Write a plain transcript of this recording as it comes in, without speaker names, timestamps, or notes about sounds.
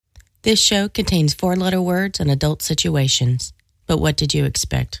This show contains 4-letter words and adult situations. But what did you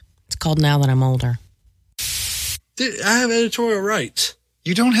expect? It's called Now That I'm Older. Dude, I have editorial rights.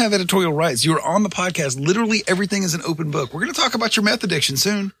 You don't have editorial rights. You're on the podcast. Literally everything is an open book. We're going to talk about your meth addiction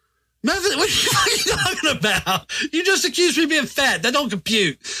soon. Meth? What are you talking about? You just accused me of being fat. That don't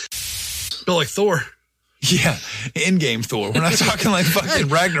compute. Feel like Thor. Yeah, in-game Thor. We're not talking like fucking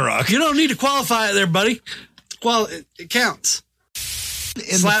Ragnarok. You don't need to qualify it there, buddy. It counts.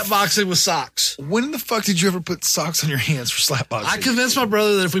 Slap boxing with socks. When the fuck did you ever put socks on your hands for slap boxing? I convinced my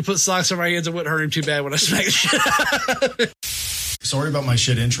brother that if we put socks on our hands, it wouldn't hurt him too bad when I smacked the shit. Sorry about my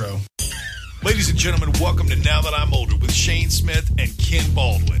shit intro. Ladies and gentlemen, welcome to Now That I'm Older with Shane Smith and Ken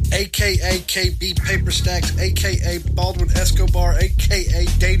Baldwin. A.K.A. KB Paper Stacks, A.K.A. Baldwin Escobar, A.K.A.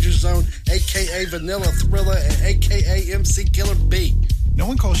 Danger Zone, A.K.A. Vanilla Thriller, and A.K.A. MC Killer B. No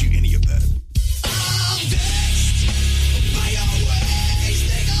one calls you any of that.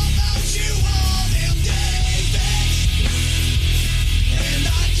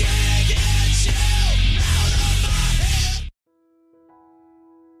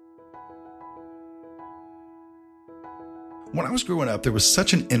 When I was growing up, there was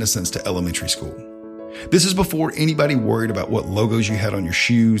such an innocence to elementary school. This is before anybody worried about what logos you had on your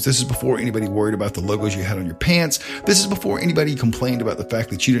shoes. This is before anybody worried about the logos you had on your pants. This is before anybody complained about the fact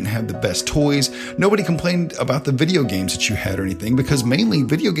that you didn't have the best toys. Nobody complained about the video games that you had or anything, because mainly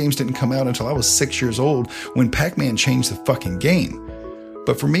video games didn't come out until I was 6 years old when Pac-Man changed the fucking game.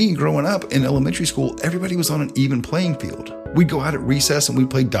 But for me, growing up in elementary school, everybody was on an even playing field. We'd go out at recess and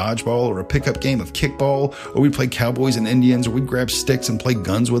we'd play dodgeball or a pickup game of kickball, or we'd play cowboys and Indians, or we'd grab sticks and play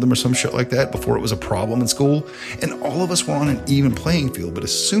guns with them or some shit like that before it was a problem in school. And all of us were on an even playing field. But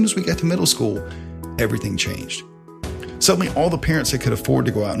as soon as we got to middle school, everything changed. Suddenly, all the parents that could afford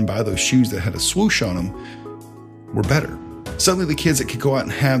to go out and buy those shoes that had a swoosh on them were better. Suddenly, the kids that could go out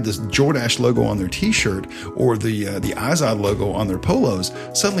and have this Jordache logo on their t-shirt or the Izod logo on their polos,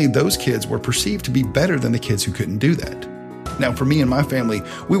 suddenly those kids were perceived to be better than the kids who couldn't do that. Now, for me and my family,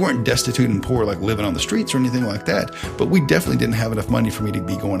 we weren't destitute and poor like living on the streets or anything like that, but we definitely didn't have enough money for me to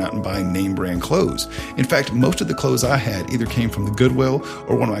be going out and buying name brand clothes. In fact, most of the clothes I had either came from the Goodwill,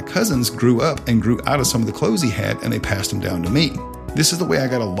 or one of my cousins grew up and grew out of some of the clothes he had and they passed them down to me. This is the way I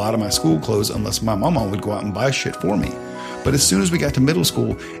got a lot of my school clothes, unless my mama would go out and buy shit for me. But as soon as we got to middle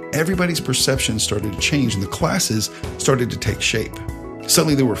school, everybody's perception started to change and the classes started to take shape.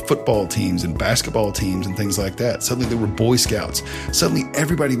 Suddenly there were football teams and basketball teams and things like that. Suddenly there were Boy Scouts. Suddenly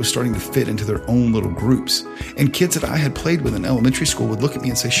everybody was starting to fit into their own little groups. And kids that I had played with in elementary school would look at me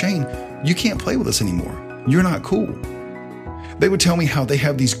and say, "Shane, you can't play with us anymore. You're not cool." They would tell me how they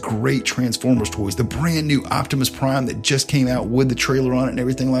have these great Transformers toys, the brand new Optimus Prime that just came out with the trailer on it and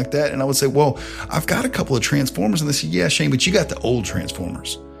everything like that. And I would say, "Well, I've got a couple of Transformers." And they say, "Yeah, Shane, but you got the old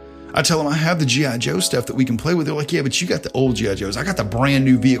Transformers." I tell them I have the G.I. Joe stuff that we can play with. They're like, "Yeah, but you got the old G.I. Joes. I got the brand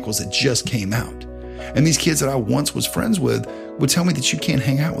new vehicles that just came out." And these kids that I once was friends with would tell me that you can't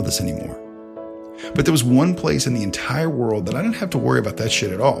hang out with us anymore. But there was one place in the entire world that I didn't have to worry about that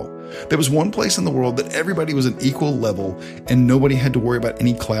shit at all. There was one place in the world that everybody was an equal level and nobody had to worry about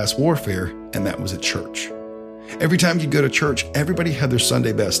any class warfare, and that was at church. Every time you'd go to church, everybody had their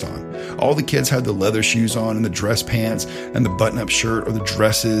Sunday best on. All the kids had the leather shoes on and the dress pants and the button-up shirt or the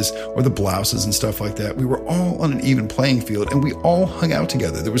dresses or the blouses and stuff like that. We were all on an even playing field and we all hung out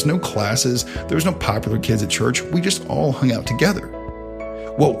together. There was no classes. There was no popular kids at church. We just all hung out together.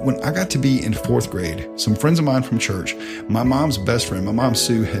 Well, when I got to be in 4th grade, some friends of mine from church, my mom's best friend, my mom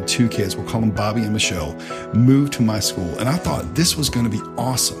Sue, had 2 kids, we'll call them Bobby and Michelle, moved to my school. And I thought this was going to be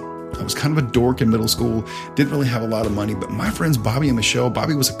awesome. I was kind of a dork in middle school, didn't really have a lot of money, but my friends Bobby and Michelle,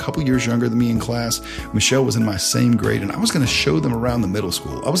 Bobby was a couple years younger than me in class, Michelle was in my same grade, and I was going to show them around the middle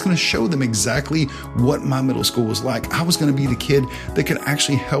school. I was going to show them exactly what my middle school was like. I was going to be the kid that could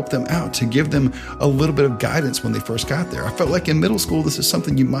actually help them out, to give them a little bit of guidance when they first got there. I felt like in middle school, this is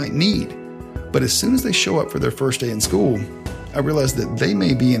something you might need. But as soon as they show up for their first day in school, I realized that they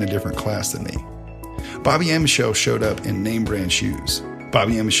may be in a different class than me. Bobby and Michelle showed up in name brand shoes.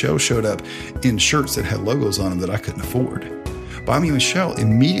 Bobby and Michelle showed up in shirts that had logos on them that I couldn't afford. Bobby and Michelle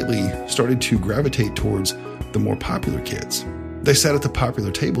immediately started to gravitate towards the more popular kids. They sat at the popular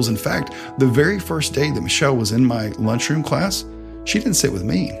tables. In fact, the very first day that Michelle was in my lunchroom class, she didn't sit with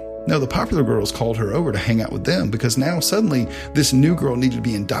me. No, the popular girls called her over to hang out with them because now suddenly this new girl needed to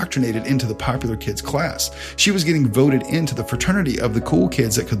be indoctrinated into the popular kids' class. She was getting voted into the fraternity of the cool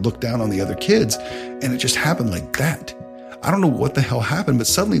kids that could look down on the other kids, and it just happened like that. I don't know what the hell happened, but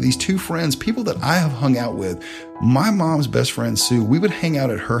suddenly these two friends, people that I have hung out with, my mom's best friend, Sue, we would hang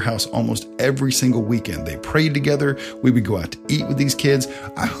out at her house almost every single weekend. They prayed together. We would go out to eat with these kids.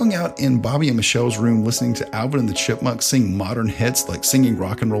 I hung out in Bobby and Michelle's room listening to Alvin and the Chipmunks sing modern hits, like singing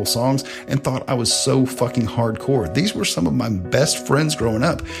rock and roll songs, and thought I was so fucking hardcore. These were some of my best friends growing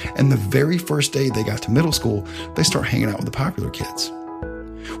up. And the very first day they got to middle school, they start hanging out with the popular kids.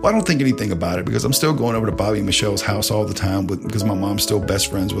 Well, I don't think anything about it because I'm still going over to Bobby and Michelle's house all the time because my mom's still best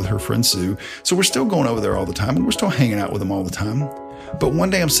friends with her friend Sue. So we're still going over there all the time and we're still hanging out with them all the time. But one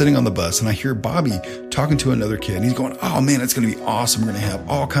day I'm sitting on the bus and I hear Bobby talking to another kid and he's going, oh man, it's going to be awesome. We're going to have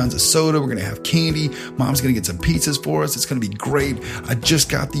all kinds of soda. We're going to have candy. Mom's going to get some pizzas for us. It's going to be great. I just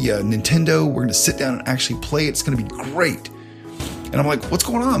got the Nintendo. We're going to sit down and actually play it. It's going to be great. And I'm like, what's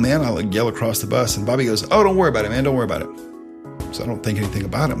going on, man? I yell across the bus and Bobby goes, oh, don't worry about it, man. Don't worry about it. So I don't think anything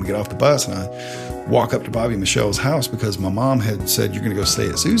about it. We get off the bus and I walk up to Bobby and Michelle's house because my mom had said, you're going to go stay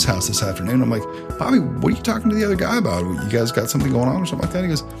at Sue's house this afternoon. I'm like, Bobby, what are you talking to the other guy about? You guys got something going on or something like that? He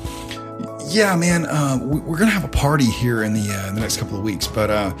goes, yeah, man, we're going to have a party here in the next couple of weeks, but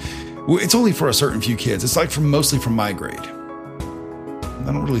it's only for a certain few kids. It's like mostly from my grade.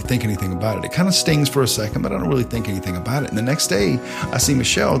 I don't really think anything about it. It kind of stings for a second, but I don't really think anything about it. And the next day I see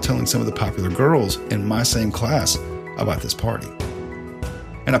Michelle telling some of the popular girls in my same class about this party.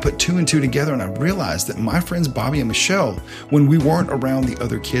 And I put two and two together and I realized that my friends Bobby and Michelle, when we weren't around the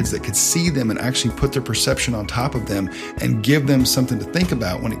other kids that could see them and actually put their perception on top of them and give them something to think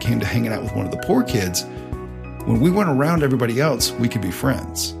about when it came to hanging out with one of the poor kids, when we weren't around everybody else, we could be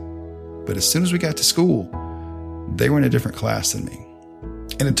friends. But as soon as we got to school, they were in a different class than me.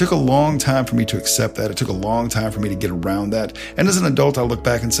 And it took a long time for me to accept that. It took a long time for me to get around that. And as an adult, I look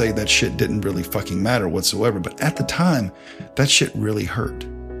back and say that shit didn't really fucking matter whatsoever. But at the time, that shit really hurt.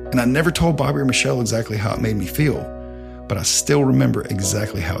 And I never told Bobby or Michelle exactly how it made me feel, but I still remember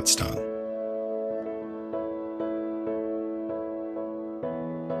exactly how it stung.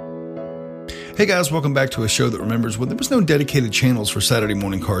 Hey guys, welcome back to a show that remembers when there was no dedicated channels for Saturday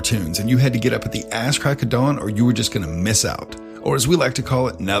morning cartoons and you had to get up at the ass crack of dawn or you were just going to miss out. Or as we like to call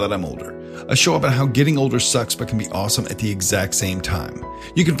it, Now That I'm Older. A show about how getting older sucks but can be awesome at the exact same time.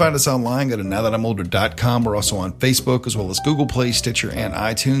 You can find us online at nowthatimolder.com. We're also on Facebook as well as Google Play, Stitcher, and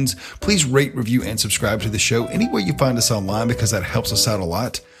iTunes. Please rate, review, and subscribe to the show anywhere you find us online because that helps us out a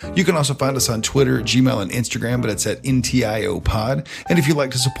lot. You can also find us on Twitter, Gmail, and Instagram, but it's at NTIOpod. And if you'd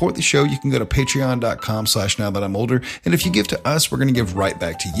like to support the show, you can go to patreon.com/nowthatimolder. And if you give to us, we're going to give right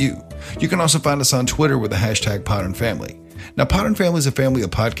back to you. You can also find us on Twitter with the hashtag Podern Family. Now, Podern Family is a family of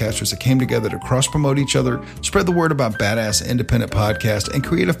podcasters that came together to cross-promote each other, spread the word about badass independent podcasts, and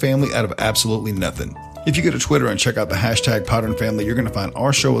create a family out of absolutely nothing. If you go to Twitter and check out the hashtag Podern Family, you're going to find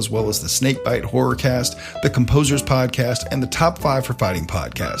our show as well as the Snakebite Horrorcast, the Composers Podcast, and the Top 5 for Fighting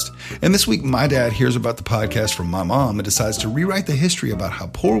Podcast. And this week, my dad hears about the podcast from my mom and decides to rewrite the history about how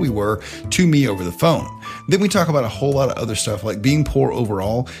poor we were to me over the phone. Then we talk about a whole lot of other stuff like being poor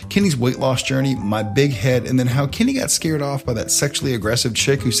overall, Kenny's weight loss journey, my big head, and then how Kenny got scared off by that sexually aggressive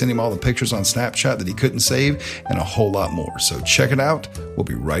chick who sent him all the pictures on Snapchat that he couldn't save, and a whole lot more. So check it out. We'll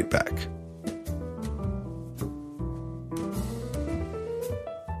be right back.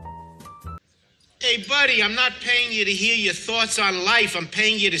 Hey, buddy, I'm not paying you to hear your thoughts on life. I'm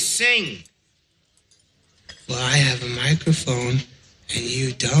paying you to sing. Well, I have a microphone, and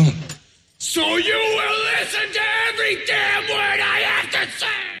you don't. So you will listen to every damn word I have to say!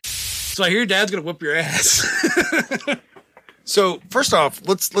 So I hear Dad's going to whip your ass. So first off,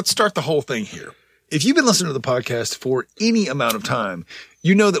 let's start the whole thing here. If you've been listening to the podcast for any amount of time,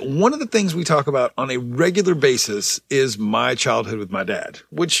 you know that one of the things we talk about on a regular basis is my childhood with my dad,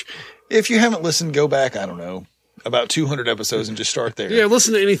 which if you haven't listened, go back, I don't know, about 200 episodes and just start there. Yeah,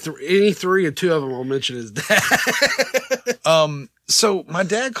 listen to any three and two of them will mention his dad. So my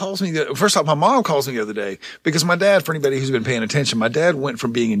dad calls me, first off, my mom calls me the other day because my dad, for anybody who's been paying attention, my dad went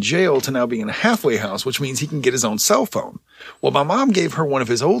from being in jail to now being in a halfway house, which means he can get his own cell phone. Well, my mom gave her one of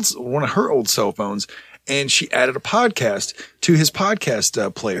her old cell phones and she added a podcast to his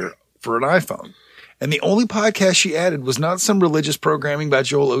podcast player for an iPhone. And the only podcast she added was not some religious programming by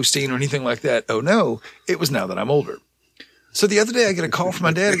Joel Osteen or anything like that. Oh no, it was Now That I'm Older. So the other day I get a call from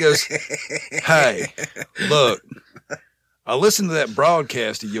my dad. He goes, "Hey, look, I listened to that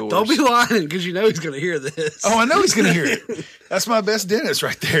broadcast of yours." Don't be lying because you know he's going to hear this. Oh, I know he's going to hear it. That's my best dentist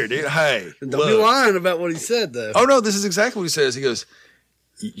right there, dude. Hey, and don't be lying about what he said, though. Oh, no, this is exactly what he says. He goes,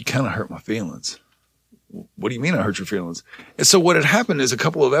 you kind of hurt my feelings. What do you mean I hurt your feelings? And so what had happened is a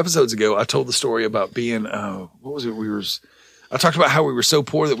couple of episodes ago, I told the story about being, what was it? I talked about how we were so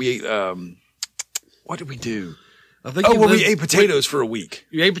poor that we ate, what did we do? I think we ate potatoes for a week.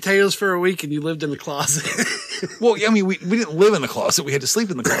 You ate potatoes for a week and you lived in the closet. Well, I mean, we didn't live in the closet. We had to sleep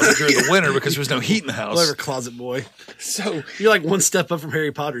in the closet during the winter because there was no heat in the house. Whatever, closet boy. So You're like one step up from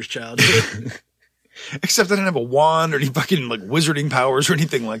Harry Potter's childhood. except I didn't have a wand or any fucking like wizarding powers or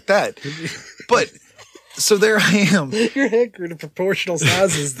anything like that. But so there I am. Your head grew to proportional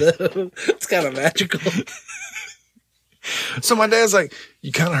sizes, though. It's kind of magical. So my dad's like,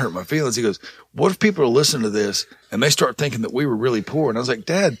 you kind of hurt my feelings. He goes, what if people are listening to this and they start thinking that we were really poor? And I was like,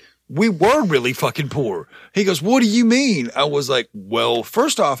 Dad, we were really fucking poor. He goes, what do you mean? I was like, well,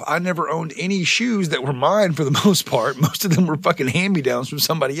 first off, I never owned any shoes that were mine for the most part. Most of them were fucking hand-me-downs from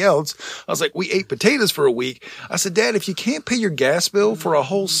somebody else. I was like, we ate potatoes for a week. I said, Dad, if you can't pay your gas bill for a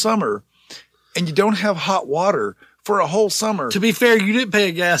whole summer and you don't have hot water for a whole summer. To be fair, you didn't pay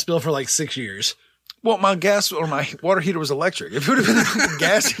a gas bill for like 6 years. Well, my gas or my water heater was electric. If it would have been a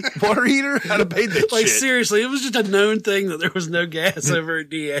gas water heater, I'd have paid that Like, shit. seriously, it was just a known thing that there was no gas over at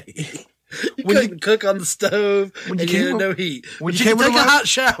DA. You couldn't cook on the stove and you had no heat. When But you you came could take over a my- hot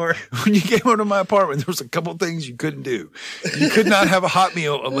shower. When you came over to my apartment, there was a couple of things you couldn't do. You could not have a hot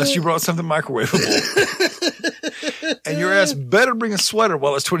meal unless you brought something microwavable. And your ass better bring a sweater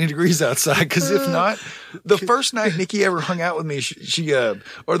while it's 20 degrees outside, because if not, the first night Nikki ever hung out with me,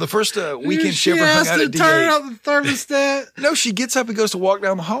 or the first weekend she ever hung asked out to at turn DA. up the thermostat. No, she gets up and goes to walk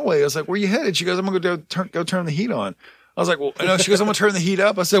down the hallway. I was like, where you headed? She goes, I'm going to go turn the heat on. I was like, well, no, she goes, I'm going to turn the heat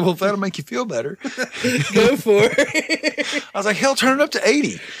up. I said, well, if that'll make you feel better. Go for it. I was like, hell, turn it up to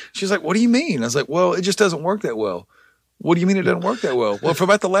 80. She's like, what do you mean? I was like, well, it just doesn't work that well. What do you mean it doesn't work that well? Well, for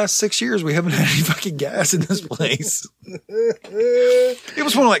about the last 6 years, we haven't had any fucking gas in this place. It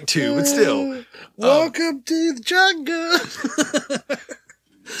was more like 2, but still. Welcome to the jungle.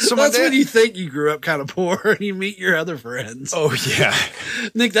 So my That's dad, when you think you grew up kind of poor and you meet your other friends. oh yeah.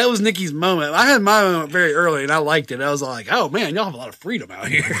 Nick, that was Nikki's moment. I had my moment very early and I liked it. I was like, oh man, y'all have a lot of freedom out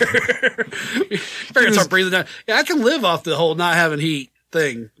here. Parents start breathing down. Yeah, I can live off the whole not having heat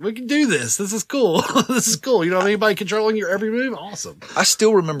thing. We can do this. This is cool. This is cool. You don't have anybody controlling your every move? Awesome. I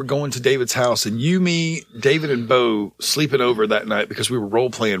still remember going to David's house and you, me, David, and Bo sleeping over that night because we were role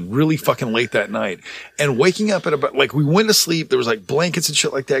playing really fucking late that night and waking up at about, like, we went to sleep. There was like blankets and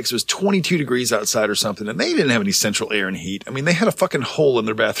shit like that because it was 22 degrees outside or something. And they didn't have any central air and heat. I mean, they had a fucking hole in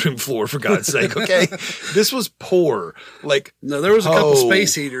their bathroom floor, for God's sake. Okay. This was poor. Like, No, there was a couple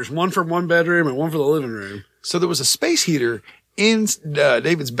space heaters, one for one bedroom and one for the living room. so there was a space heater in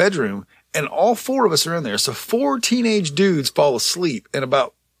David's bedroom, and all 4 of us are in there. So 4 teenage dudes fall asleep, and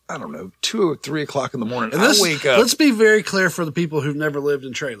about, I don't know, 2 or 3 o'clock in the morning, And I wake up. Let's be very clear for the people who've never lived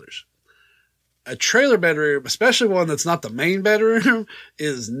in trailers. A trailer bedroom, especially one that's not the main bedroom,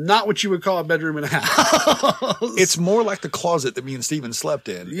 is not what you would call a bedroom in a house. It's more like the closet that me and Steven slept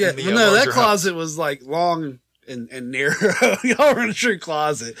in. Yeah, in the, but no, that larger closet was like long and narrow. Y'all were in a true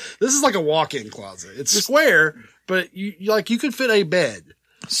closet. This is like a walk-in closet. It's square, but you could fit a bed.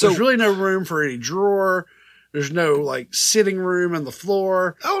 So there's really no room for any drawer. There's no like sitting room on the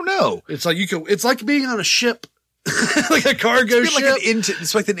floor. house. Oh no. It's like it's like being on a ship. Like a cargo It's ship. like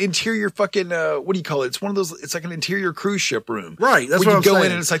it's like an interior fucking, what do you call it? It's one of those, it's like an interior cruise ship room. Right, that's when what you I'm go saying.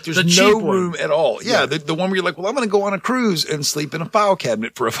 in and it's like there's The no cheap one. room at all. Yeah, the one where you're like, well, I'm going to go on a cruise and sleep in a file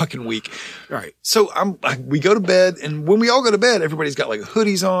cabinet for a fucking week. Right. So we go to bed, and when we all go to bed, everybody's got like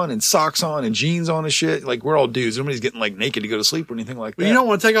hoodies on and socks on and jeans on and shit. Like, we're all dudes. Nobody's getting like naked to go to sleep or anything like that. But you don't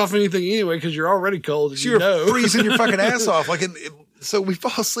want to take off anything anyway because you're already cold. So you're freezing your fucking ass off. Like, so we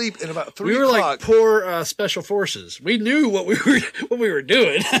fall asleep at about 3 We were o'clock. like poor special forces. We knew what we were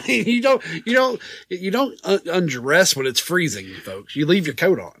doing. I mean, you don't undress when it's freezing, folks. You leave your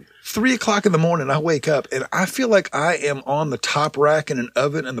coat on. 3 o'clock in the morning, I wake up and I feel like I am on the top rack in an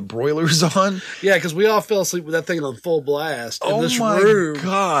oven and the broiler's on. Yeah, because we all fell asleep with that thing on full blast in Oh this my room.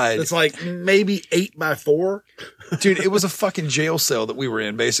 God. It's like maybe 8x4. Dude, it was a fucking jail cell that we were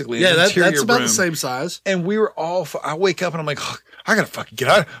in, basically. Yeah, an interior that's about room. the same size. And we were all, I wake up and I'm like, oh, I gotta fucking get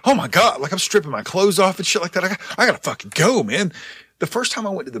out. Oh my God. Like, I'm stripping my clothes off and shit like that. I gotta fucking go, man. The first time I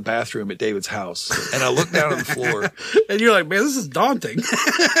went to the bathroom at David's house and I looked down on the floor, And you're like, man, this is daunting.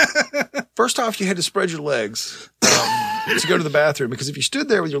 first off, you had to spread your legs to go to the bathroom, because if you stood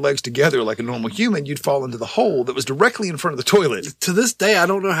there with your legs together like a normal human, you'd fall into the hole that was directly in front of the toilet. To this day, I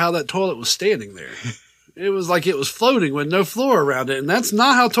don't know how that toilet was standing there. It was like it was floating with no floor around it. And that's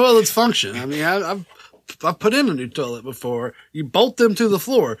not how toilets function. I mean, I've put in a new toilet before. You bolt them to the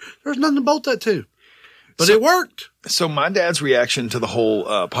floor. There's nothing to bolt that to. But it worked. So my dad's reaction to the whole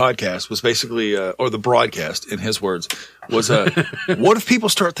podcast was basically, or the broadcast, in his words, was, what if people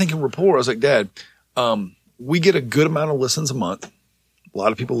start thinking we're poor? I was like, Dad, we get a good amount of listens a month. A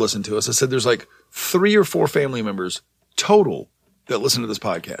lot of people listen to us. I said there's like 3 or 4 family members total that listen to this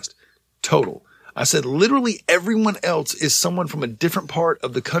podcast. Total. I said literally everyone else is someone from a different part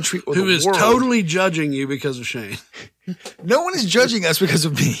of the country or the world. Who is totally judging you because of Shane. No one is judging us because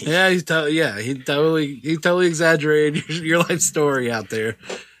of me. Yeah, he totally exaggerated your life story out there.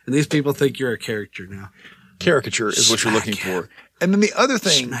 And these people think you're a character now. Caricature is what you're looking for. And then the other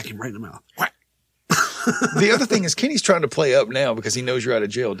thing. Smack him right in the mouth. The other thing is Kenny's trying to play up now because he knows you're out of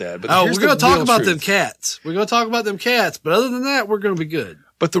jail, Dad. But we're going to talk about them cats. We're going to talk about them cats. But other than that, we're going to be good.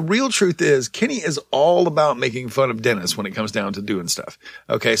 But the real truth is Kenny is all about making fun of Dennis when it comes down to doing stuff.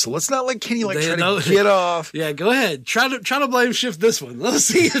 Okay, so let's not let Kenny try to get off. Yeah, go ahead. Try to blame shift this one. Let's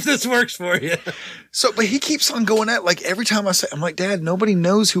see if this works for you. So, but he keeps on going at, like, every time I say, I'm like, Dad, nobody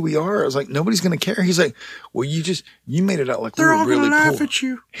knows who we are. I was like, nobody's going to care. He's like, well, you made it out like we were really poor. They're all going to laugh at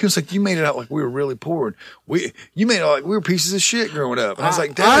you. He was like, you made it out like we were really poor. You made it out like we were pieces of shit growing up. And I was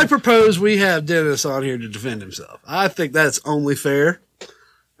like, Dad. I propose we have Dennis on here to defend himself. I think that's only fair.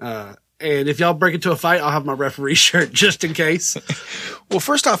 And if y'all break into a fight, I'll have my referee shirt just in case. Well,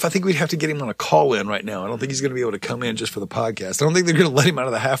 first off, I think we'd have to get him on a call in right now. I don't think he's going to be able to come in just for the podcast. I don't think they're going to let him out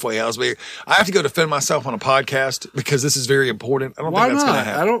of the halfway house. But I have to go defend myself on a podcast because this is very important. I don't think that's going to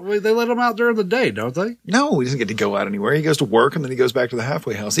happen. They let him out during the day, don't they? No, he doesn't get to go out anywhere. He goes to work and then he goes back to the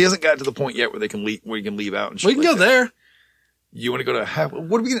halfway house. He hasn't gotten to the point yet where he can leave out and shit. We can go there. You want to go to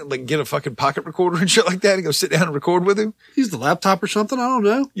what are we going to, like, get a fucking pocket recorder and shit like that and go sit down and record with him? Use the laptop or something? I don't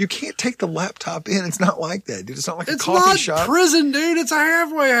know. You can't take the laptop in. It's not like that, dude. It's not like a coffee shop. It's not prison, dude. It's a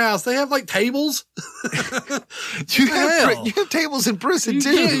halfway house. They have, like, tables. You have tables in prison, too.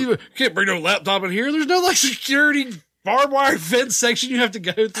 You can't bring no laptop in here. There's no, like, security barbed wire fence section you have to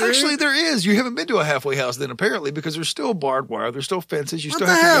go through. Actually, there is. You haven't been to a halfway house then, apparently, because there's still barbed wire. There's still fences. What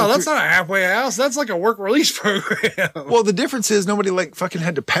the hell? That's not a halfway house. That's like a work release program. Well, the difference is nobody, like, fucking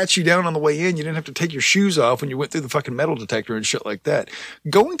had to pat you down on the way in. You didn't have to take your shoes off when you went through the fucking metal detector and shit like that.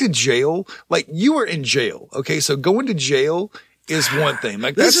 Going to jail, like, you were in jail. Okay, so going to jail is one thing.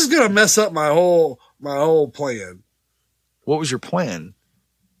 Like, this is gonna mess up my whole plan. What was your plan?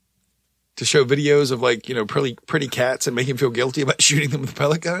 To show videos of, like, you know, pretty cats and make him feel guilty about shooting them with a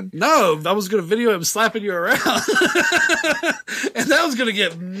pellet gun? No, I was going to video him slapping you around. And that was going to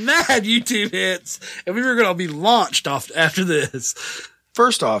get mad YouTube hits. And we were going to be launched off after this.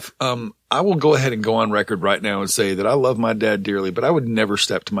 First off, I will go ahead and go on record right now and say that I love my dad dearly, but I would never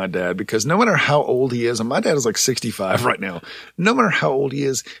step to my dad because no matter how old he is, and my dad is like 65 right now, no matter how old he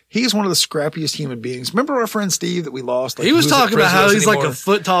is one of the scrappiest human beings. Remember our friend Steve that we lost? Like, he was talking about how he's like a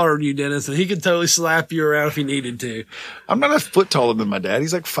foot taller than you, Dennis, and he could totally slap you around if he needed to. I'm not a foot taller than my dad.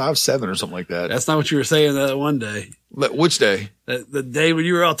 He's like 5'7" or something like that. That's not what you were saying that one day. Which day? The day when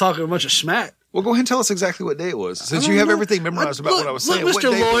you were all talking a bunch of smack. Well, go ahead and tell us exactly what day it was. Since you have everything memorized about what I was saying. Look,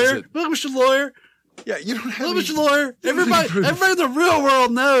 Mr. Lawyer. Look, Mr. Lawyer. Yeah, you don't have Mr. Lawyer. Everybody in the real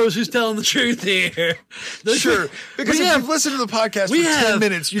world knows who's telling the truth here. Sure. Because if you've listened to the podcast for 10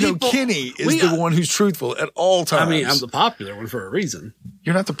 minutes, you know Kenny is the one who's truthful at all times. I mean, I'm the popular one for a reason.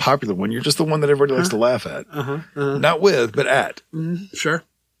 You're not the popular one. You're just the one that everybody likes to laugh at. Not with, but at. Sure.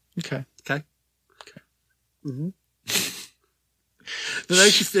 Okay. Mm-hmm.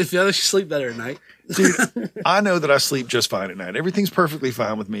 If you sleep better at night. Dude, I know that I sleep just fine at night. Everything's perfectly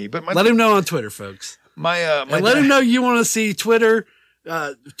fine with me. But let him know on Twitter, folks. Let him know you want to see Twitter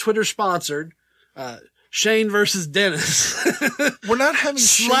sponsored Shane versus Dennis. We're not having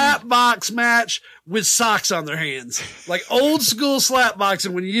slap box match with socks on their hands, like old school slap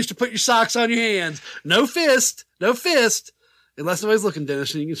boxing when you used to put your socks on your hands. No fist, unless nobody's looking,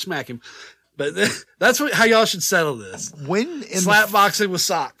 Dennis, and you can smack him. But that's how y'all should settle this. Slap boxing with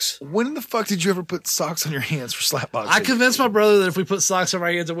socks. When in the fuck did you ever put socks on your hands for slap boxing? I convinced my brother that if we put socks on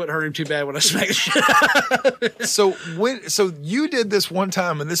my hands, it wouldn't hurt him too bad when I smacked the shit out of it. So you did this one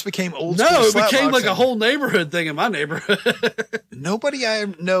time and this became old school slap boxing. No, it became like a whole neighborhood thing in my neighborhood. Nobody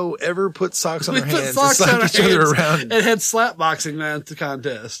I know ever put socks on their hands and slapped each other around. And had slap boxing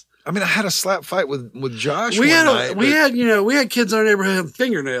contest. I mean, I had a slap fight with Josh. We had kids in our neighborhood with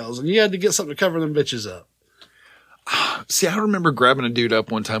fingernails, and you had to get something to cover them bitches up. See, I remember grabbing a dude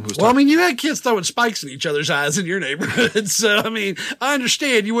up one time who was you had kids throwing spikes in each other's eyes in your neighborhood. So, I mean, I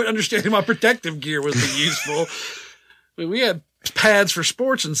understand. You wouldn't understand my protective gear was useful. I mean, we had pads for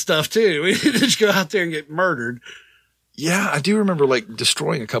sports and stuff, too. We didn't just go out there and get murdered. Yeah, I do remember like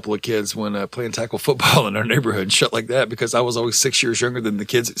destroying a couple of kids when playing tackle football in our neighborhood and shit like that because I was always 6 years younger than the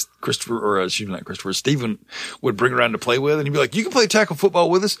kids Stephen would bring around to play with. And he'd be like, you can play tackle football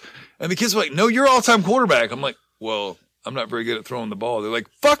with us. And the kids were like, no, you're all-time quarterback. I'm like, well, I'm not very good at throwing the ball. They're like,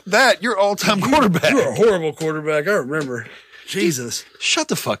 fuck that. You're all-time quarterback. You're a horrible quarterback. I remember. Jesus. Shut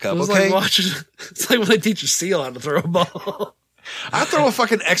the fuck up, It was okay? like watching, it's like when they teach a seal how to throw a ball. I throw a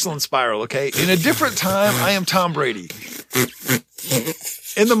fucking excellent spiral, okay? In a different time, I am Tom Brady.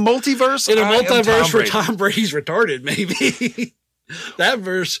 In the multiverse, In a I am multiverse where Brady. Tom Brady's retarded, maybe. that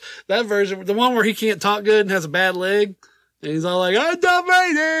version, the one where he can't talk good and has a bad leg, and he's all like, I'm Tom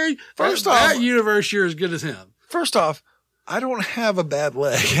Brady. That universe, you're as good as him. First off, I don't have a bad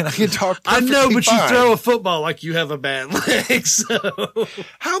leg, and I can talk I perfectly know, but fine. you throw a football like you have a bad leg, so.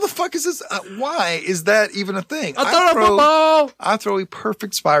 How the fuck is this? Why is that even a thing? I throw a football. I throw a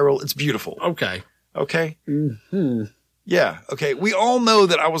perfect spiral. It's beautiful. Okay. Okay? Mm-hmm. Yeah. Okay. We all know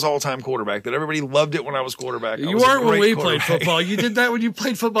that I was all-time quarterback, that everybody loved it when I was quarterback. You weren't when we played football. You did that when you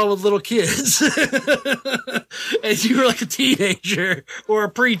played football with little kids. And you were like a teenager or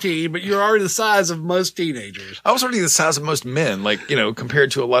a preteen, but you were already the size of most teenagers. I was already the size of most men, like, compared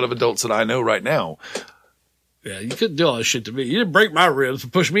to a lot of adults that I know right now. Yeah, you couldn't do all this shit to me. You didn't break my ribs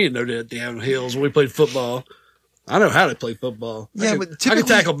and push me in no damn hills when we played football. I know how to play football. Yeah, but I can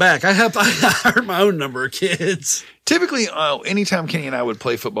tackle back. I hurt my own number of kids. Typically, anytime Kenny and I would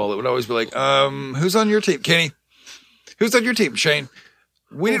play football, it would always be like, who's on your team, Kenny? Who's on your team, Shane?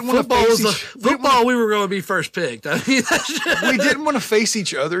 We didn't want to face football. We were going to be first picked. I mean, we didn't want to face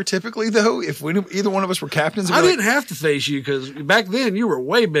each other. Typically, though, if either one of us were captains, I didn't have to face you because back then you were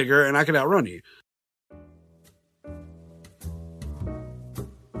way bigger and I could outrun you.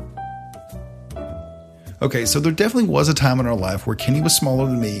 Okay, so there definitely was a time in our life where Kenny was smaller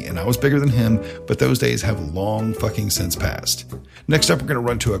than me and I was bigger than him, but those days have long fucking since passed. Next up, we're going to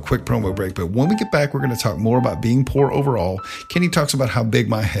run to a quick promo break, but when we get back, we're going to talk more about being poor overall. Kenny talks about how big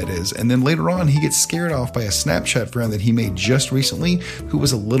my head is, and then later on, he gets scared off by a Snapchat friend that he made just recently who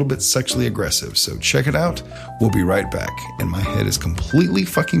was a little bit sexually aggressive. So check it out. We'll be right back. And my head is completely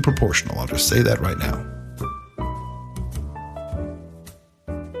fucking proportional. I'll just say that right now.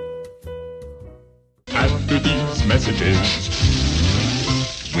 After these messages,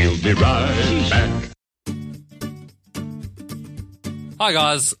 we'll be right back. Hi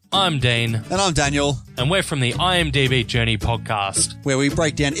guys, I'm Dean. And I'm Daniel. And we're from the IMDb Journey podcast, where we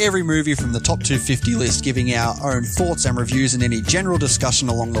break down every movie from the top 250 list, giving our own thoughts and reviews and any general discussion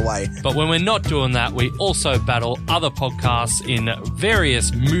along the way. But when we're not doing that, we also battle other podcasts in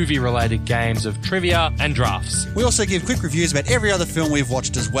various movie-related games of trivia and drafts. We also give quick reviews about every other film we've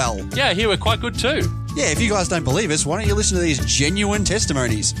watched as well. Yeah, here we're quite good too. Yeah, if you guys don't believe us, why don't you listen to these genuine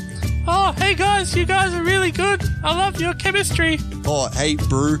testimonies? Oh, hey guys, you guys are really good. I love your chemistry. Oh, hey,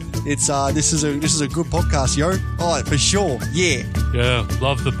 brew. It's this is a good podcast, yo. Oh, for sure. Yeah. Yeah,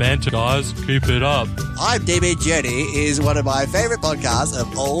 love the banter, guys. Keep it up. IMDb Journey is one of my favorite podcasts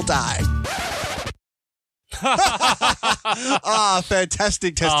of all time.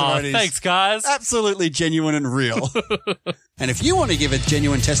 Fantastic testimonies. Oh, thanks, guys. Absolutely genuine and real. And if you want to give a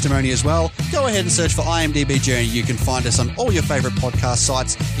genuine testimony as well, go ahead and search for IMDb Journey. You can find us on all your favorite podcast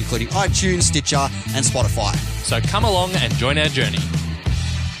sites, including iTunes, Stitcher, and Spotify. So come along and join our journey.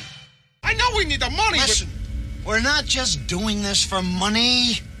 I know we need the money, Listen, we're not just doing this for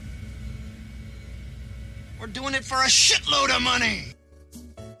money. We're doing it for a shitload of money.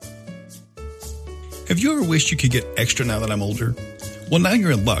 Have you ever wished you could get extra now that I'm older? Well, now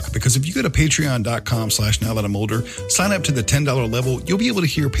you're in luck, because if you go to patreon.com/nowthatimolder, sign up to the $10 level, you'll be able to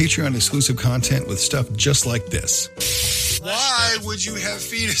hear Patreon exclusive content with stuff just like this. Why would you have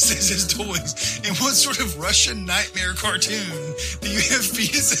fetuses as toys? In what sort of Russian nightmare cartoon do you have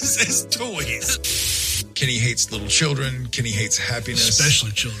fetuses as toys? Kenny hates little children. Kenny hates happiness.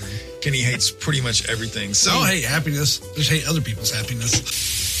 Especially children. Kenny hates pretty much everything. So I don't hate happiness. I just hate other people's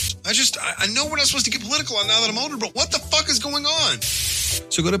happiness. I know we're not supposed to get political on Now That I'm Older, but what the fuck is going on?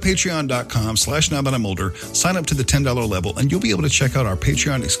 So go to patreon.com/nowthatimolder, sign up to the $10 level, and you'll be able to check out our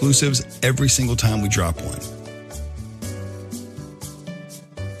Patreon exclusives every single time we drop one.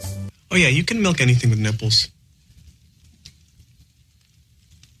 Oh yeah, you can milk anything with nipples.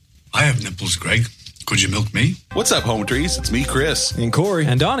 I have nipples, Greg. Could you milk me? What's up, Home Trees? It's me, Chris. And Corey.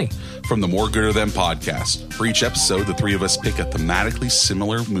 And Donnie. From the More Gooder Than podcast. For each episode, the three of us pick a thematically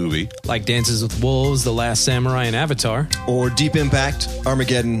similar movie. Like Dances with Wolves, The Last Samurai, and Avatar. Or Deep Impact,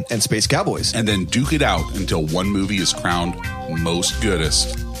 Armageddon, and Space Cowboys. And then duke it out until one movie is crowned most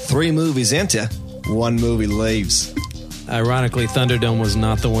goodest. 3 movies enter, 1 movie leaves. Ironically, Thunderdome was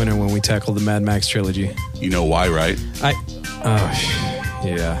not the winner when we tackled the Mad Max trilogy. You know why, right?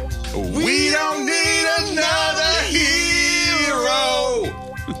 Yeah. We don't need another hero.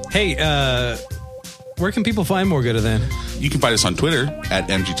 Hey, where can people find More Gooder Than? You can find us on Twitter at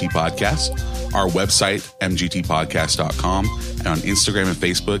MGT Podcast, our website, mgtpodcast.com, and on Instagram and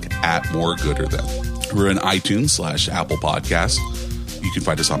Facebook at More Gooder Than. We're in iTunes/Apple Podcasts. You can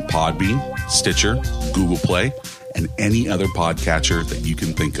find us on Podbean, Stitcher, Google Play, and any other podcatcher that you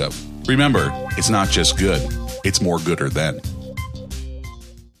can think of. Remember, it's not just good, it's more gooder than.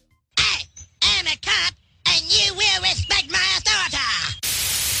 I'm a cop, and you will respect my authority.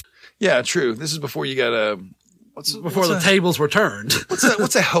 Yeah, true. This is before you got a... Before the tables were turned.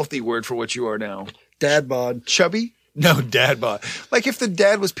 What's a healthy word for what you are now? Dad bod. Chubby? No, dad bod. Like if the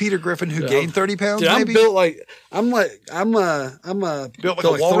dad was Peter Griffin who gained 30 pounds, Dude, maybe? I'm built like Built like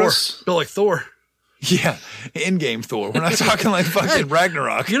a walrus? Thor. Built like Thor. Yeah, in-game Thor. We're not talking like fucking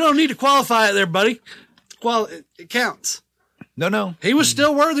Ragnarok. You don't need to qualify it there, buddy. It counts. No. He was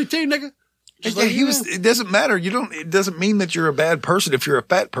still worthy too, nigga. Yeah, he was. It doesn't matter. It doesn't mean that you're a bad person. If you're a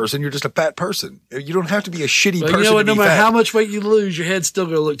fat person, you're just a fat person. You don't have to be a shitty person. You know what? No matter fat. how much weight you lose, your head's still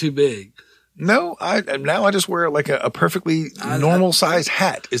going to look too big. No, I just wear like a perfectly normal size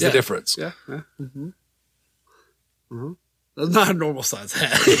hat. Is the difference? Yeah. Mm-hmm. Mm-hmm. That's not a normal size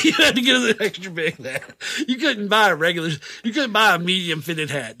hat. You had to get an extra big hat. You couldn't buy a medium fitted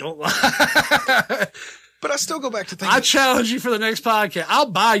hat. Don't lie. But I still go back to thinking. I challenge you for the next podcast. I'll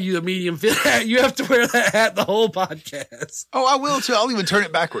buy you a medium fit hat. You have to wear that hat the whole podcast. Oh, I will too. I'll even turn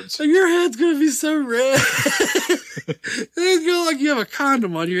it backwards. So your head's going to be so red. It's going to look like you have a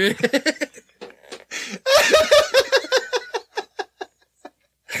condom on your head.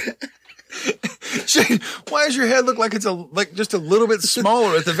 Shane, why does your head look like it's just a little bit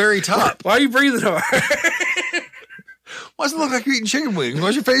smaller at the very top? Why are you breathing hard? Why does it look like you're eating chicken wings?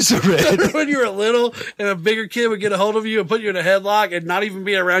 Why's your face so red? When you were little and a bigger kid would get a hold of you and put you in a headlock and not even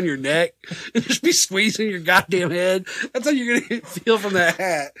be around your neck and just be squeezing your goddamn head. That's how you're going to feel from that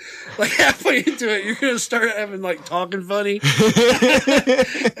hat. Like halfway into it, you're going to start having like talking funny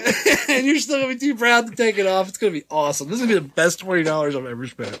and you're still going to be too proud to take it off. It's going to be awesome. This is going to be the best $20 I've ever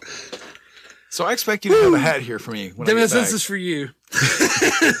spent. So I expect you to have a hat here for me. When I get back. This is for you.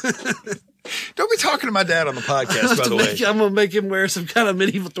 Don't be talking to my dad on the podcast, by the way. I'm going to make him wear some kind of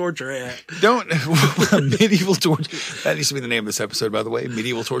medieval torture hat. Don't. Medieval torture. That needs to be the name of this episode, by the way.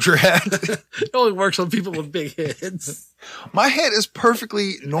 Medieval torture hat. It only works on people with big heads. My head is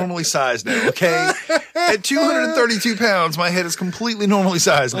perfectly normally sized now, okay? At 232 pounds, my head is completely normally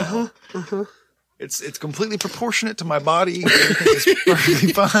sized now. It's completely proportionate to my body. Everything is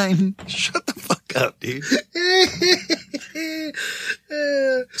perfectly fine. Shut the fuck up, dude.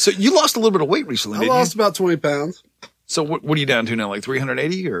 So you lost a little bit of weight recently, didn't you? I lost about 20 pounds. So what are you down to now? Like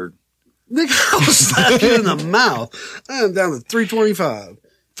 380 or? Nigga, I was slapped you in the mouth. I am down to 325.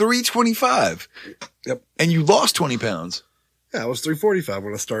 325? Yep. And you lost 20 pounds? Yeah, I was 345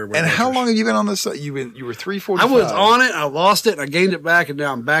 when I started. And how long have you been on this? You were 345. I was on it. I lost it and I gained it back and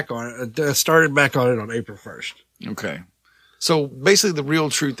now I'm back on it. I started back on it on April 1st. Okay. So basically the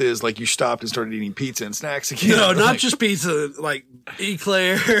real truth is like you stopped and started eating pizza and snacks again. No, not just pizza, like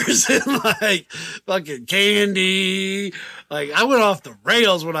eclairs and like fucking candy. Like I went off the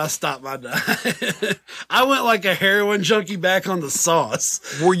rails when I stopped my diet. I went like a heroin junkie back on the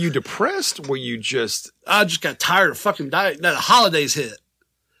sauce. Were you depressed? Were you just... I just got tired of fucking diet. Now the holidays hit.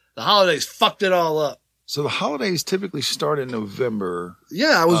 The holidays fucked it all up. So the holidays typically start in November.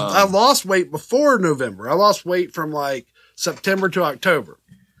 Yeah, I lost weight before November. I lost weight from like September to October.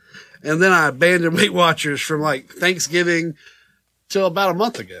 And then I abandoned Weight Watchers from like Thanksgiving till about a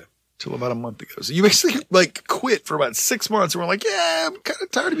month ago. So you basically like quit for about 6 months and were like, yeah, I'm kind of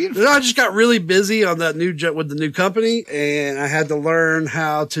tired of being I just got really busy on that with the new company and I had to learn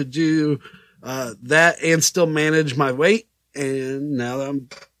how to do that and still manage my weight. And now that I'm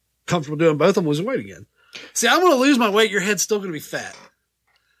comfortable doing both, I'm losing weight again. See, I'm going to lose my weight. Your head's still going to be fat.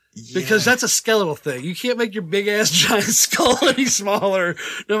 Because that's a skeletal thing. You can't make your big ass giant skull any smaller,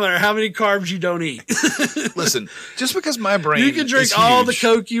 no matter how many carbs you don't eat. Listen, just because my brain, you can drink all the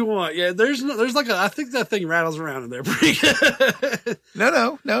Coke you want. Yeah, there's like I think that thing rattles around in there pretty good.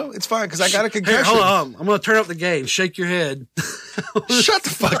 No, it's fine because I got a concussion. Hey, hold on, I'm gonna turn up the gain. Shake your head. Shut the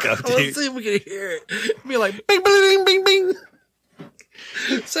fuck up, dude. Let's see if we can hear it. It'll be like bing, bing, bing, bing, bing.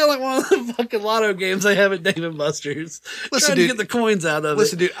 Sound like one of the fucking lotto games they have at Dave & Buster's. Listen, trying to get the coins out of it.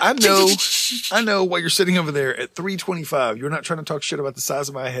 Listen, dude, I know why you're sitting over there at 325. You're not trying to talk shit about the size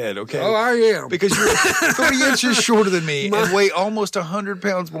of my head, okay? Oh, I am. Because you're 3 inches shorter than me and weigh almost 100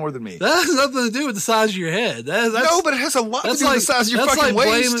 pounds more than me. That has nothing to do with the size of your head. No, but it has a lot to do with the size of your fucking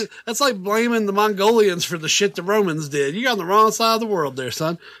waist. That's like blaming the Mongolians for the shit the Romans did. You got on the wrong side of the world there,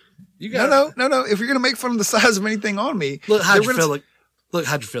 son. No. If you're going to make fun of the size of anything on me. Look, how'd you feel it?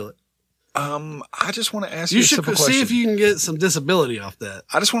 I just want to ask you a simple question. See if you can get some disability off that.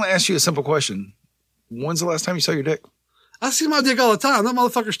 I just want to ask you a simple question. When's the last time you saw your dick? I see my dick all the time. That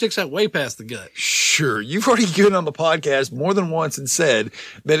motherfucker sticks out way past the gut. Sure. You've already given on the podcast more than once and said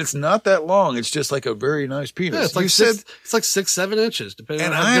that it's not that long. It's just like a very nice penis. Yeah, it's like 6-7 inches, depending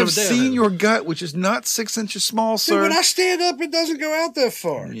on and how I good have of a day seen your gut, which is not 6 inches small, Dude, sir. when I stand up, it doesn't go out that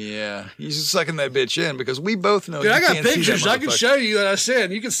far. Yeah. You're just sucking that bitch in because we both know Dude, you I got can't see that pictures I can motherfucker. show you that I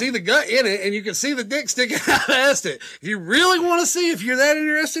said. You can see the gut in it, and you can see the dick sticking out past it. If you really want to see if you're that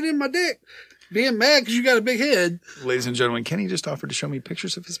interested in my dick, being mad because you got a big head. Ladies and gentlemen, Kenny just offered to show me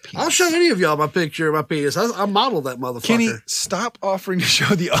pictures of his penis. I'll show any of y'all my picture of my penis. I modeled that motherfucker. Kenny, stop offering to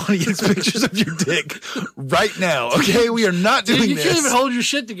show the audience pictures of your dick right now, okay? We are not doing Dude, you this. can't even hold your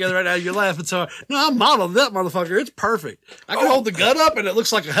shit together right now. You're laughing so hard. No, I modeled that motherfucker. It's perfect. I can hold the gut up, and it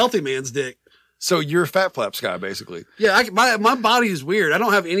looks like a healthy man's dick. So you're a fat flaps guy, basically. Yeah, my body is weird. I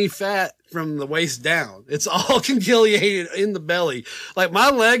don't have any fat from the waist down. It's all conciliated in the belly. Like my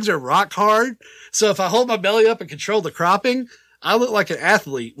legs are rock hard. So if I hold my belly up and control the cropping, I look like an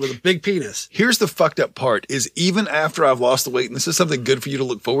athlete with a big penis. Here's the fucked up part is even after I've lost the weight, and this is something good for you to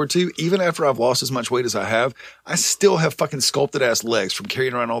look forward to, even after I've lost as much weight as I have, I still have fucking sculpted ass legs from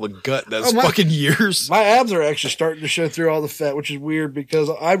carrying around all the gut those fucking years. My abs are actually starting to show through all the fat, which is weird because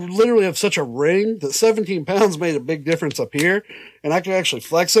I literally have such a ring that 17 pounds made a big difference up here. And I can actually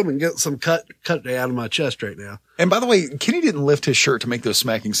flex them and get some cut out of my chest right now. And by the way, Kenny didn't lift his shirt to make those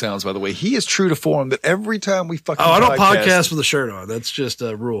smacking sounds, by the way. He is true to form that every time we fucking I don't podcast with a shirt on. That's just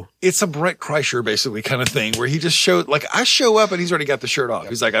a rule. It's a Brett Kreischer basically kind of thing where he just showed, like I show up and he's already got the shirt off.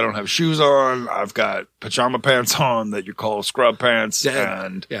 He's like, I don't have shoes on. I've got pajama pants on that you call scrub pants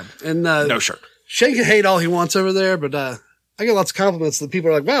and no shirt. Shane can hate all he wants over there, but I get lots of compliments that people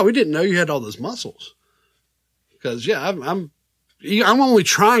are like, wow, we didn't know you had all those muscles. Because, yeah, I'm only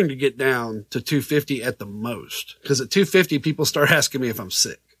trying to get down to 250 at the most. Because at 250, people start asking me if I'm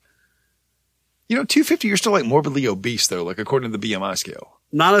sick. You know, 250, you're still like morbidly obese, though, like according to the BMI scale.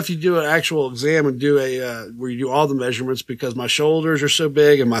 Not if you do an actual exam and do where you do all the measurements because my shoulders are so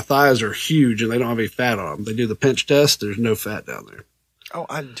big and my thighs are huge and they don't have any fat on them. They do the pinch test. There's no fat down there. Oh,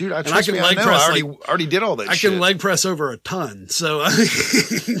 I can leg press. I already did all that I shit. can leg press over a ton. So,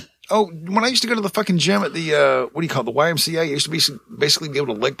 oh, when I used to go to the fucking gym at the, what do you call it, the YMCA, I used to be basically be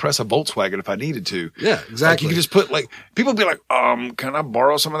able to leg press a Volkswagen if I needed to. Yeah, exactly. Like you could just put people would be like, can I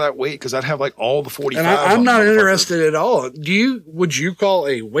borrow some of that weight? Because I'd have like all the 45. And I'm not interested at all. Would you call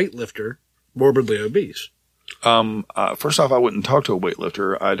a weightlifter morbidly obese? First off, I wouldn't talk to a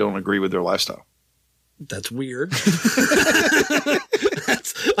weightlifter. I don't agree with their lifestyle. That's weird.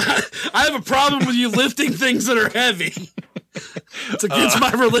 I have a problem with you lifting things that are heavy. It's against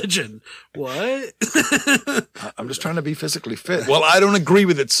my religion. What? I'm just trying to be physically fit. Well, I don't agree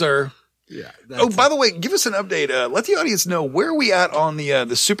with it, sir. Yeah. Oh, by the way, give us an update. Let the audience know where are we at on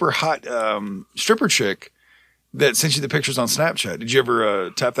the super hot stripper chick that sent you the pictures on Snapchat. Did you ever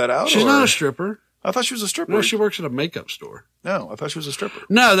tap that out? She's not a stripper. I thought she was a stripper. No, she works at a makeup store. No, I thought she was a stripper.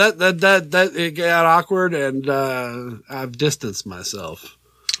 No, that it got awkward, and I've distanced myself.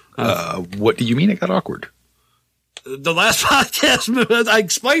 What do you mean it got awkward? The last podcast, I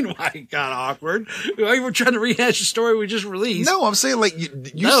explained why it got awkward. We were trying to rehash the story we just released. No, I'm saying like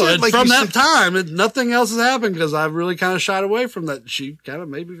you no, said like from that time, nothing else has happened because I've really kind of shied away from that. She kind of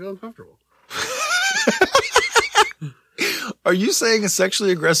made me feel uncomfortable. Are you saying a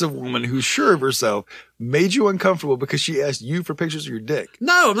sexually aggressive woman who's sure of herself made you uncomfortable because she asked you for pictures of your dick?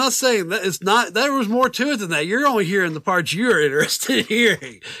 No, I'm not saying that. It's not. There was more to it than that. You're only hearing the parts you're interested in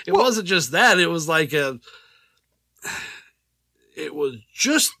hearing. It wasn't just that. It was like it was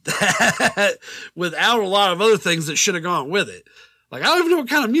just that without a lot of other things that should have gone with it. Like, I don't even know what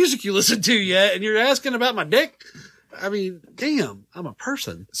kind of music you listen to yet, and you're asking about my dick? I mean, damn, I'm a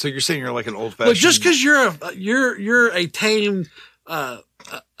person. So you're saying you're like an old fashioned. But just because you're a tame fuckboy.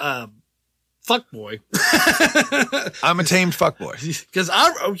 I'm a tamed fuckboy. Because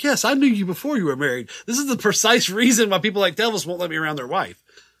I knew you before you were married. This is the precise reason why people like Telvis won't let me around their wife.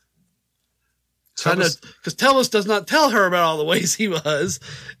 Because Telvis does not tell her about all the ways he was,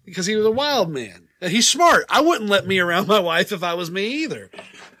 because he was a wild man. And he's smart. I wouldn't let me around my wife if I was me either.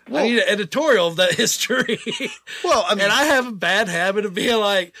 Well, I need an editorial of that history. Well, I mean, and I have a bad habit of being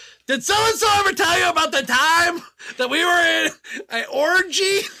like, did so-and-so ever tell you about the time that we were in an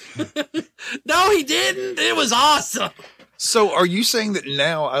orgy? No, he didn't. It was awesome. So are you saying that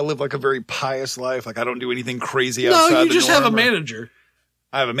now I live like a very pious life? Like I don't do anything crazy outside the norm? No, you just have a manager.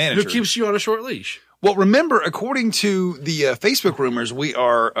 I have a manager. Who keeps you on a short leash. Well, remember, according to the Facebook rumors, we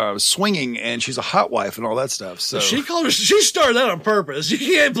are swinging, and she's a hot wife and all that stuff. So she started that on purpose. You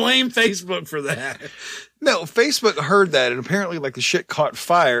can't blame Facebook for that. No, Facebook heard that, and apparently, like, the shit caught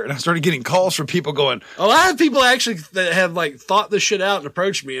fire, and I started getting calls from people going, "Oh, I have people actually that have like thought this shit out and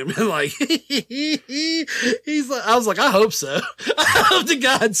approached me and been like, he's like, I was like, I hope so. I hope to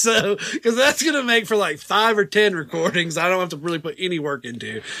God so, because that's gonna make for like 5 or 10 recordings. I don't have to really put any work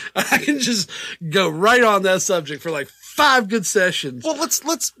into. I can just go right on that subject for like 5 good sessions." Well,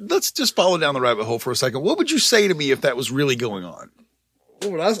 let's just follow down the rabbit hole for a second. What would you say to me if that was really going on?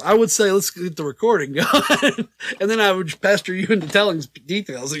 I would say, let's get the recording going. And then I would pester you into telling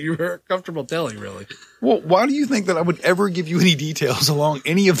details that you were comfortable telling, really. Well, why do you think that I would ever give you any details along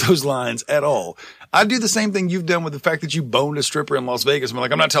any of those lines at all? I'd do the same thing you've done with the fact that you boned a stripper in Las Vegas. I'm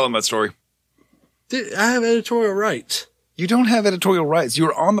like, I'm not telling that story. Dude, I have editorial rights. You don't have editorial rights.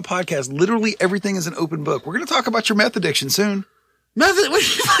 You're on the podcast. Literally everything is an open book. We're going to talk about your meth addiction soon. Method? What are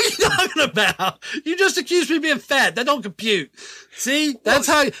you fucking talking about? You just accused me of being fat. That don't compute. See, that's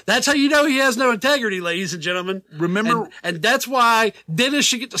how you know he has no integrity, ladies and gentlemen. Remember, and that's why Dennis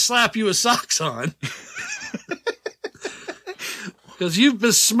should get to slap you with socks on, because you've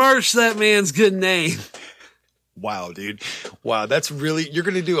besmirched that man's good name. Wow, dude. Wow, that's really, you're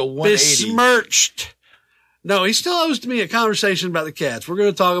going to do a 180. Besmirched. No, he still owes me a conversation about the cats. We're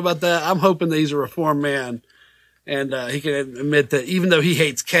going to talk about that. I'm hoping that he's a reformed man. And he can admit that even though he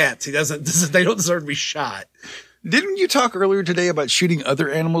hates cats, they don't deserve to be shot. Didn't you talk earlier today about shooting other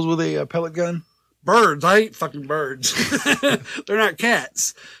animals with a pellet gun? Birds. I hate fucking birds. They're not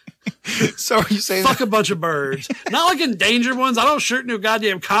cats. So are you saying fuck a bunch of birds? Not like endangered ones. I don't shoot no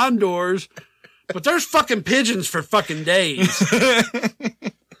goddamn condors, but there's fucking pigeons for fucking days.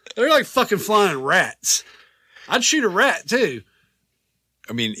 They're like fucking flying rats. I'd shoot a rat too.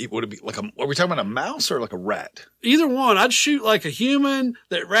 I mean, would it be like are we talking about a mouse or like a rat? Either one. I'd shoot like a human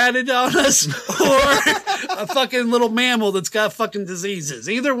that ratted on us or a fucking little mammal that's got fucking diseases.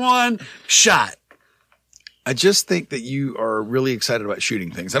 Either one, shot. I just think that you are really excited about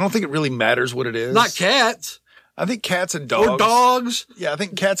shooting things. I don't think it really matters what it is. Not cats. I think cats and dogs. Or dogs. Yeah, I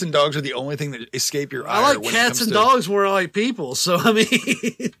think cats and dogs are the only thing that escape your eye. I like cats and dogs more like people. So, I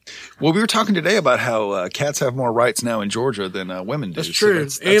mean. Well, we were talking today about how cats have more rights now in Georgia than women do. That's true.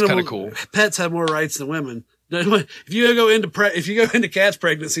 So that's kind of cool. Pets have more rights than women. If you go into cat's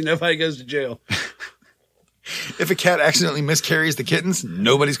pregnancy, nobody goes to jail. If a cat accidentally miscarries the kittens,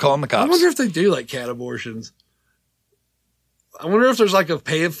 nobody's calling the cops. I wonder if they do like cat abortions. I wonder if there's like a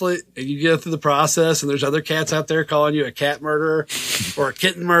pamphlet and you get through the process and there's other cats out there calling you a cat murderer or a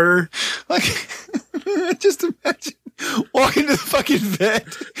kitten murderer. Like, just imagine walking to the fucking vet.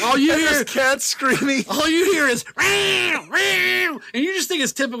 All you hear is cats screaming. All you hear is "Meow, meow," and you just think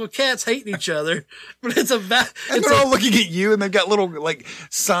it's typical cats hating each other. But it's and they're all looking at you and they've got little like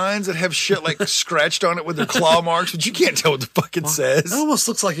signs that have shit like scratched on it with their claw marks, but you can't tell what the fuck it says. It almost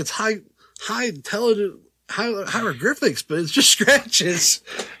looks like it's high intelligent. Hieroglyphics, but it's just scratches.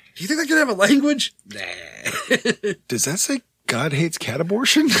 Do you think they could have a language? Nah. Does that say God hates cat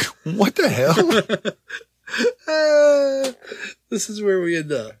abortion? What the hell? This is where we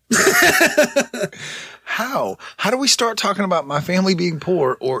end up. How? How do we start talking about my family being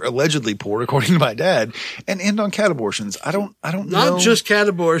poor or allegedly poor, according to my dad, and end on cat abortions? I don't know. Not just cat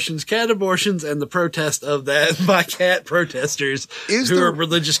abortions and the protest of that by cat protesters who are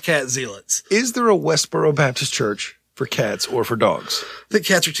religious cat zealots. Is there a Westboro Baptist Church for cats or for dogs? I think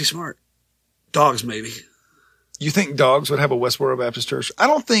cats are too smart. Dogs, maybe. You think dogs would have a Westboro Baptist Church? I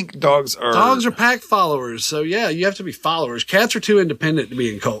don't think dogs are. Dogs are pack followers. So yeah, you have to be followers. Cats are too independent to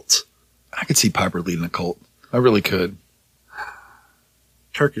be in cults. I could see Piper leading a cult. I really could.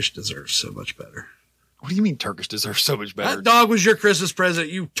 Turkish deserves so much better. What do you mean Turkish deserves so much better? That dog was your Christmas present,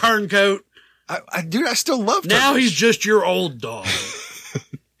 you turncoat. Dude, I still love Turkish. Now he's just your old dog.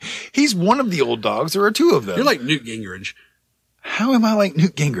 He's one of the old dogs. There are two of them. You're like Newt Gingrich. How am I like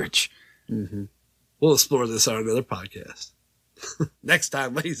Newt Gingrich? Mm-hmm. We'll explore this on another podcast. Next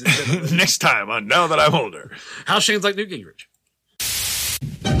time, ladies and gentlemen. Next time on Now That I'm Older. How Shane's like Newt Gingrich.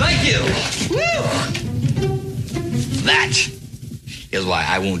 Thank you. Woo! That is why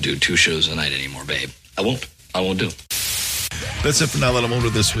I won't do 2 shows a night anymore, babe. I won't do. That's it for Now That I'm Older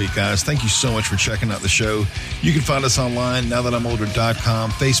this week, guys. Thank you so much for checking out the show. You can find us online,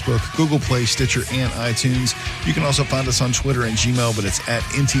 nowthatimolder.com, Facebook, Google Play, Stitcher, and iTunes. You can also find us on Twitter and Gmail, but it's at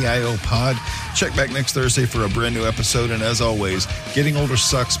NTIOPod. Check back next Thursday for a brand new episode. And as always, getting older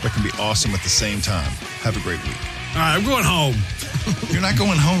sucks, but can be awesome at the same time. Have a great week. All right, I'm going home. You're not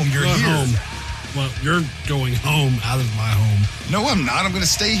going home. You're going here. Home. Well, you're going home out of my home. No, I'm not. I'm going to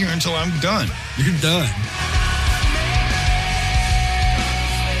stay here until I'm done. You're done.